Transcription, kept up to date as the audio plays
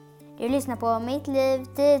Du lyssnar på Mitt liv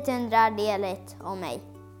 10-100 del 1 om mig.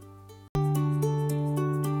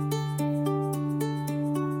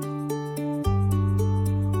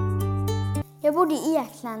 Jag bodde i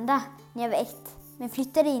Eklanda när jag var 1, men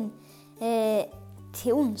flyttade in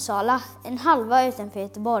till Onsala, en halva utanför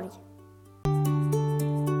Göteborg.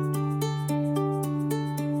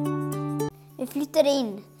 Vi flyttade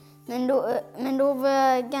in, men då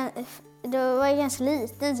var jag ganska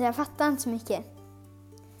liten så jag fattade inte så mycket.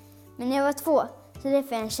 Men när jag var 2 så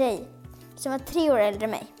träffade jag en tjej som var 3 år äldre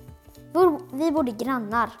än mig. Vi bodde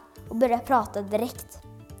grannar och började prata direkt.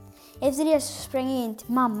 Efter det så sprang jag in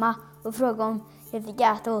till mamma och frågade om jag fick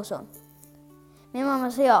äta hos hon. Min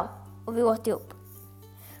mamma sa ja och vi åt ihop.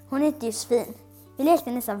 Hon hette Josefin. Vi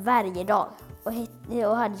lekte nästan varje dag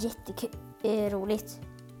och hade jätteroligt.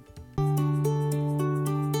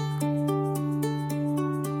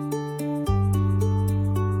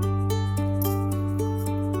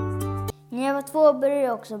 När jag var 2 började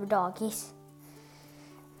jag också på dagis.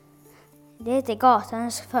 Det hette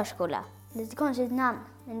gatans förskola. Lite konstigt namn,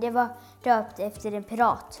 men det var döpt efter en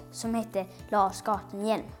pirat som hette Lars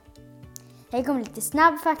Gartenhjelm. Här kom lite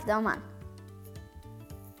snabb fakta om han.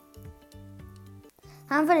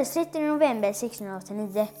 Han föddes 30 november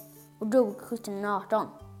 1689 och dog 1718.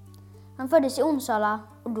 Han föddes i Onsala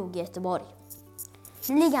och dog i Göteborg.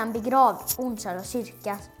 Nu ligger han begravd i Onsala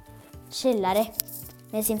kyrkas källare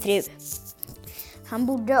med sin fru. Han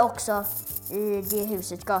bodde också i det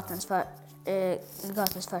huset gatans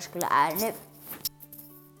förskola är nu.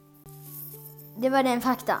 Det var den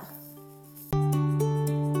faktan.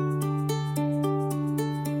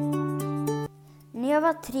 När jag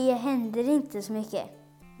var 3 hände det inte så mycket.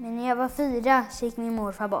 Men när jag var 4 så gick min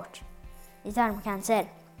morfar bort i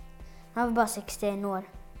tarmcancer. Han var bara 61 år.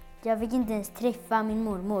 Jag fick inte ens träffa min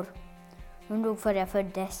mormor. Hon dog före jag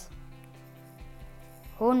föddes.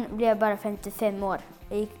 Hon blev bara 55 år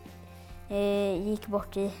och gick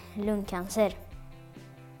bort i lungcancer.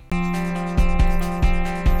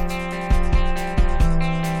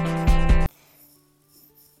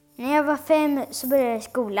 När jag var 5 så började jag i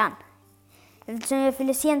skolan. Eftersom jag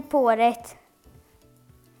fyllde sent på året.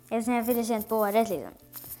 Jag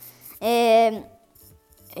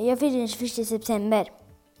fyllde den 21 september.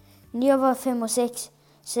 När jag var 5 och 6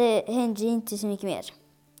 så hände det inte så mycket mer.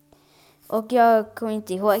 Och jag kommer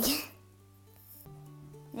inte ihåg.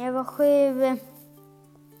 När jag var 7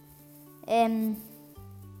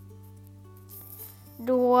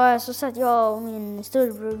 då så satt jag och min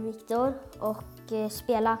storbror Viktor och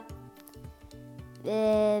spelade.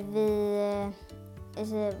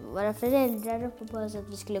 Våra föräldrar uppe på oss att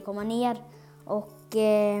vi skulle komma ner och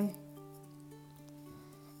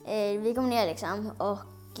vi kom ner liksom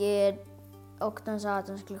och de sa att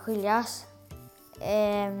de skulle skiljas.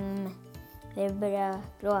 Jag började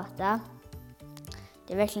gråta.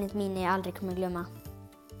 Det är verkligen ett minne jag aldrig kommer glömma.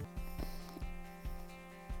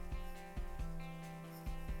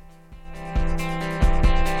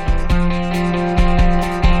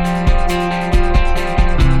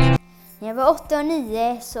 När jag var 8 och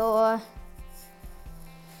 9 så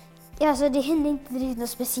alltså det hände inte riktigt något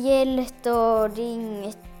speciellt och det är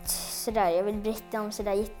inget sådär jag vill berätta om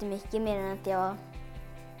sådär jättemycket mer än att jag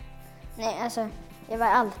var i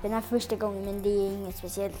Alperna första gången, men det är inget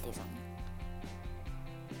speciellt liksom.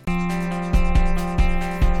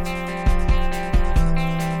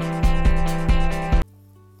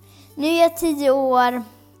 Nu är jag 10 år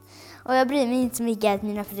och jag bryr mig inte så mycket att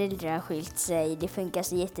mina föräldrar har skilt sig. Det funkar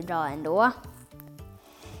så jättebra ändå.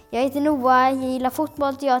 Jag heter Noah, jag gillar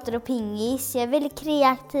fotboll, teater och pingis. Jag är väldigt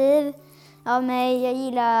kreativ av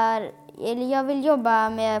mig. Jag vill jobba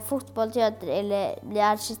med fotboll, teater eller bli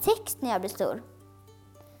arkitekt när jag blir stor.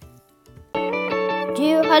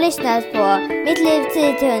 Du har lyssnat på Mitt liv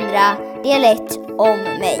 10-100 del 1 om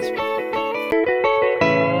mig.